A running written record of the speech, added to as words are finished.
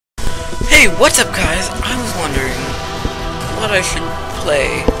Hey, what's up guys? I was wondering what I should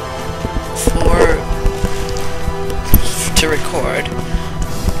play to record,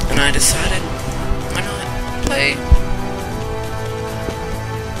 and I decided, why not play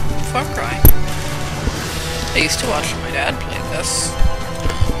FarCry? I used to watch my dad play this.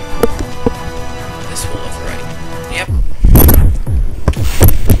 This will overwrite. Yep.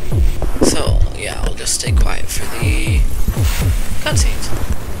 So, yeah, I'll just stay quiet for the cutscenes.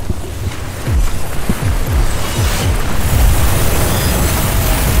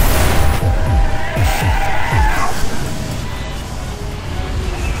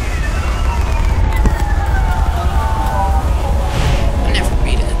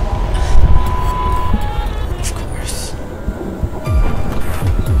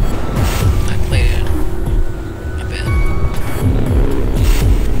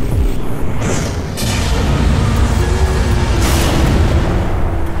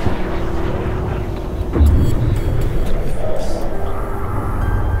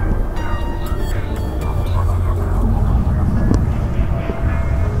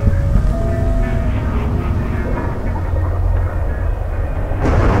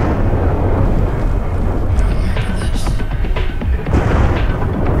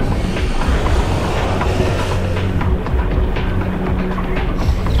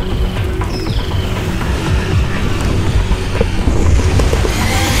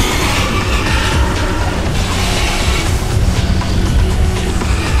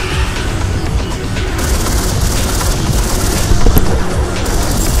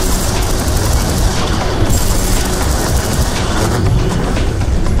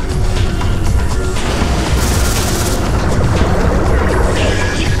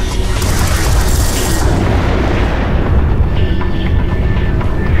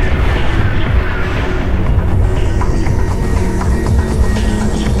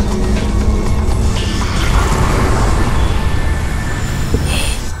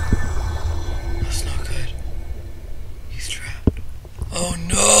 Oh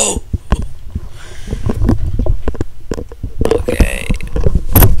no! Okay.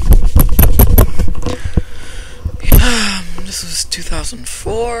 This was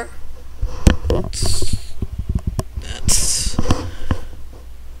 2004. That's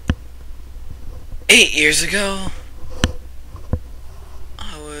 8 years ago.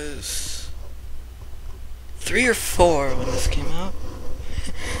 I was 3 or 4 when this came out.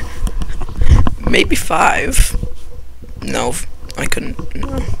 Maybe 5. No. I couldn't,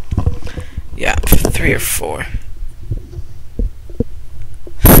 no. Yeah, 3 or 4.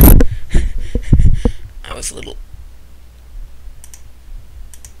 I was a little...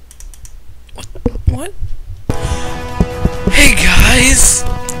 What? Hey guys!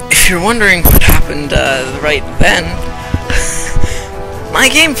 If you're wondering what happened, right then, my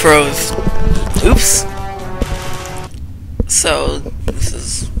game froze. Oops. So, this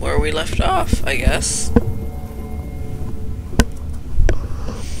is where we left off, I guess.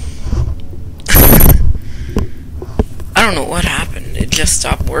 I don't know what happened, it just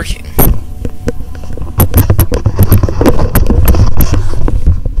stopped working.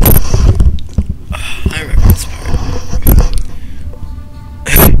 I remember this part.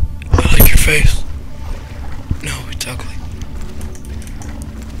 Hey, I like your face. No, it's ugly.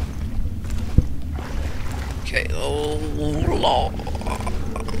 Okay,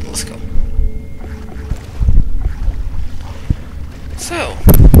 let's go. So,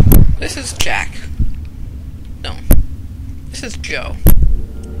 this is Jack. No. This is Joe.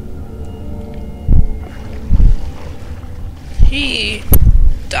 He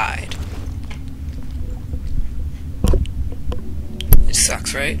died. It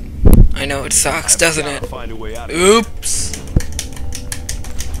sucks, right? I know it sucks, doesn't it? Oops.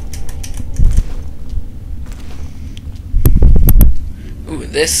 Ooh,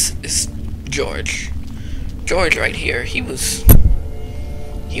 this is George. George right here, he was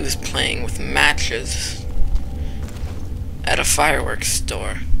playing with matches at a fireworks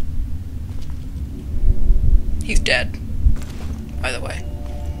store. He's dead, by the way.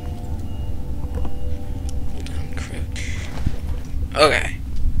 Hold down, crouch. Okay.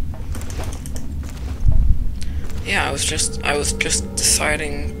 Yeah, I was just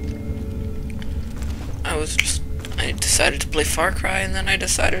deciding. I decided to play FarCry, and then I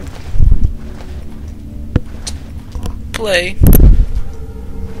decided to play,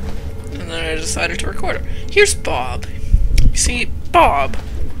 and then I decided to record it. Here's Bob. You see, Bob,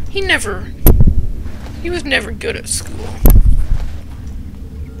 he was never good at school.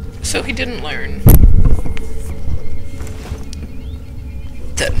 So he didn't learn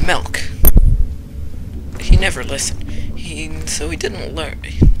that milk. He never listened. So he didn't learn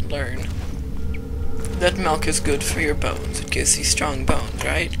that milk is good for your bones. It gives you strong bones,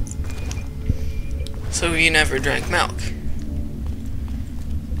 right? So he never drank milk.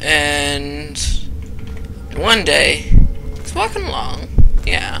 And one day, he's walking along,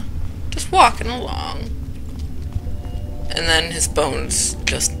 yeah, just walking along, and then his bones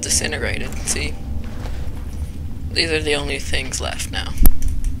just disintegrated, see? These are the only things left now.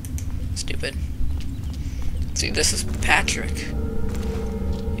 Stupid. See, this is Patrick.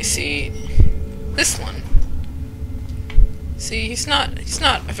 You see, this one. See, he's not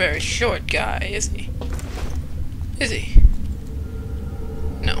a very short guy, is he? Is he?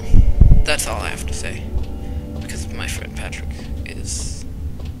 No. That's all I have to say. Because my friend Patrick is...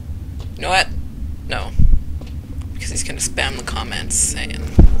 You know what? No. Because he's gonna spam the comments saying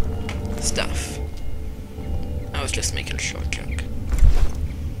stuff. I was just making a short joke.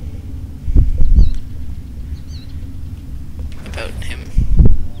 About him.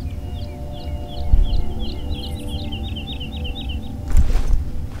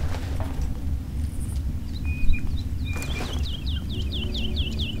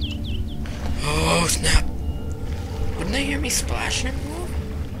 Oh snap! Wouldn't they hear me splashing?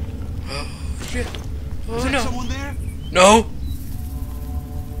 Oh shit! Oh Is there no! someone there? No!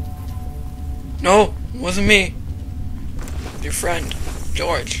 No! It wasn't me. Your friend,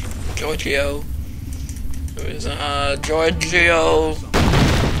 George. Giorgio. It was Giorgio.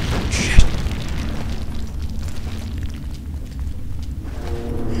 Shit!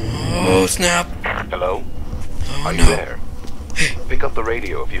 Oh snap! Hello? Oh Are you no! there? Pick up the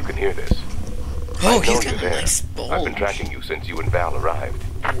radio if you can hear this. Oh, I he's know got you're a there. nice bulge. I've been tracking you since you and Val arrived.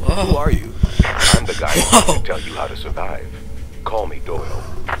 Whoa! Who are you? I'm the guy who's going to tell you how to survive. Call me Doyle.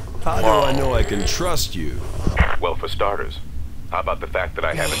 How do I know I can trust you? Well, for starters, how about the fact that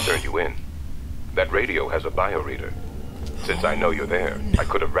I haven't turned you in? That radio has a bioreader. Since I know you're there, I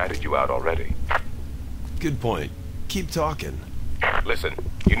could have ratted you out already. Good point. Keep talking. Listen,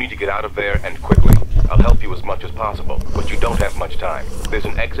 you need to get out of there and quickly. I'll help you as much as possible, but you don't have much time. There's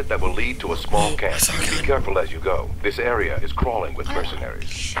an exit that will lead to a small camp. Be careful as you go. This area is crawling with mercenaries.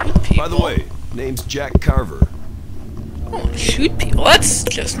 Shoot people. By the way, name's Jack Carver. I don't want to shoot people. That's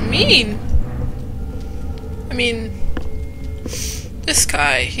just mean. I mean, this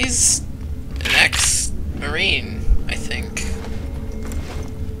guy, he's an ex-Marine, I think.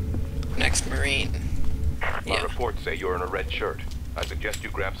 An ex-Marine. My Yeah. reports say you're in a red shirt. I suggest you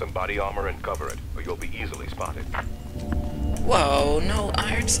grab some body armor and cover it, or you'll be easily spotted. Whoa, no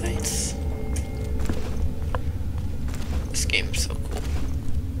iron sights. This game's so cool.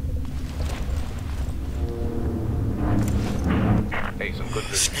 Hey, some good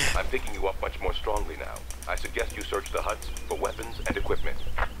news. I'm picking you up much more strongly now. I suggest you search the huts for weapons and equipment.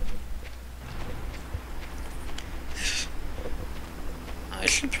 I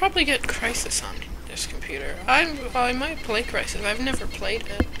should probably get Crisis on this computer. I might play Crisis. I've never played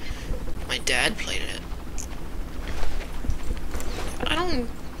it. My dad played it.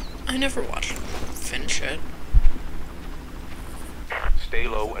 I never watched him finish it. Stay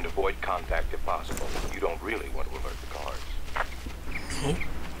low and avoid contact if possible. You don't really want to alert the guards. No.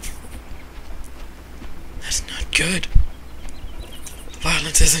 That's not good.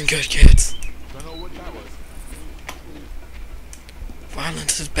 Violence isn't good, kids. Don't know what that was.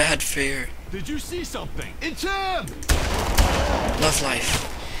 Violence is bad for you. Did you see something? It's him! Love life.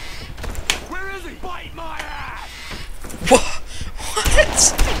 Where is he? Bite my ass! What?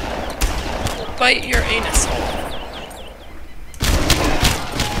 Bite your anus hole.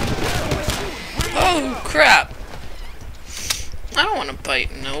 Oh, crap. I don't want to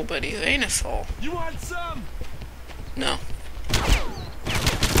bite nobody's anus hole. You want some? No. What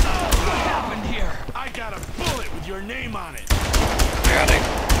happened here? I got a bullet with your name on it.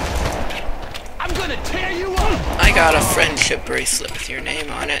 I'm gonna tear you up! I got a friendship bracelet with your name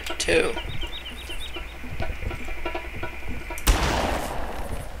on it, too.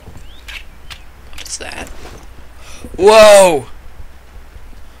 What's that? Whoa!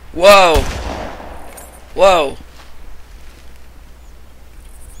 Whoa! Whoa!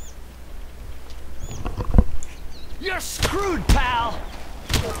 You're screwed, pal!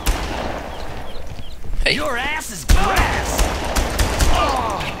 Hey. Your ass is grass!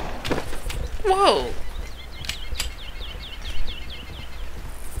 Whoa!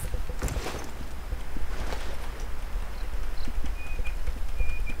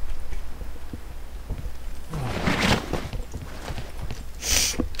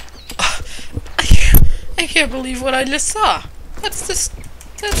 I can't believe what I just saw. That's just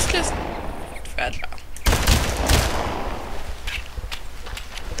fragile.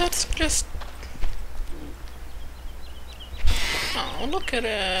 That's just... Oh, look at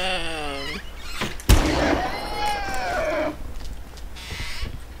him.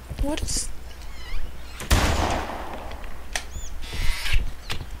 What is...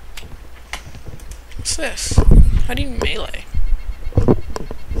 What's this? How do you melee?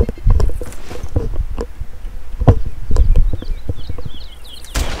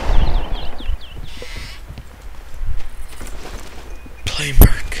 Play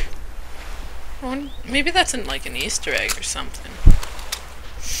Merc. Oh, maybe that's in like an Easter egg or something.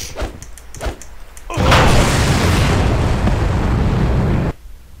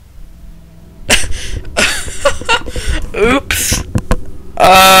 Oops.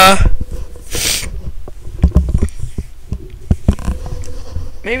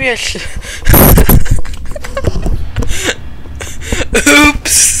 Maybe I should.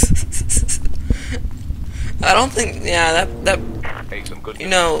 Oops. I don't think. Yeah, that. Hey, some good You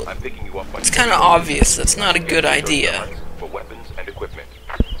know, I'm picking you up by it's kind of obvious. That's not a good idea. for weapons and equipment.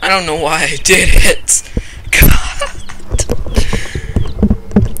 I don't know why I did it. God.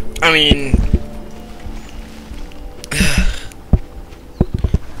 I mean.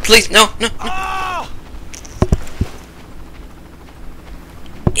 Please, no.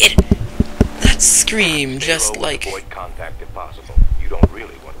 That scream just like... Avoid contact if possible. You don't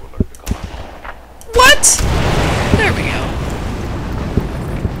really want to alert the car. What? There we go.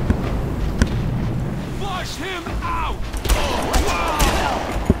 Flush him out!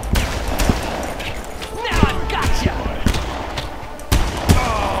 Now I've got ya!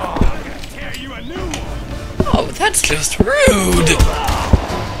 I'm gonna tear you a new one! Oh, that's just rude.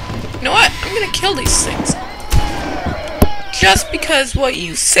 You know what? I'm gonna kill these things. Just because what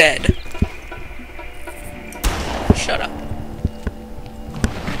you said. Shut up.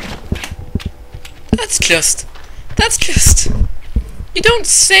 That's just... You don't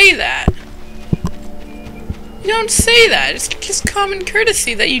say that. You don't say that. It's just common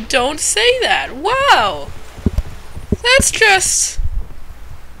courtesy that you don't say that. Wow. That's just...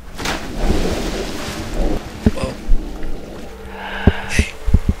 Whoa. Hey.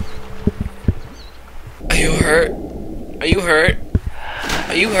 Are you hurt? Are you hurt?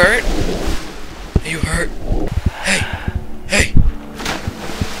 Are you hurt? Are you hurt? Hey! Hey!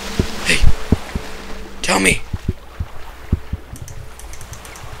 Hey! Tell me!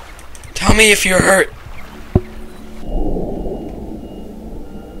 Tell me if you're hurt!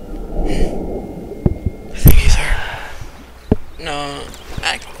 I think he's hurt. No,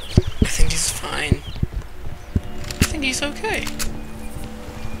 I think he's fine. I think he's okay.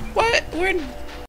 What?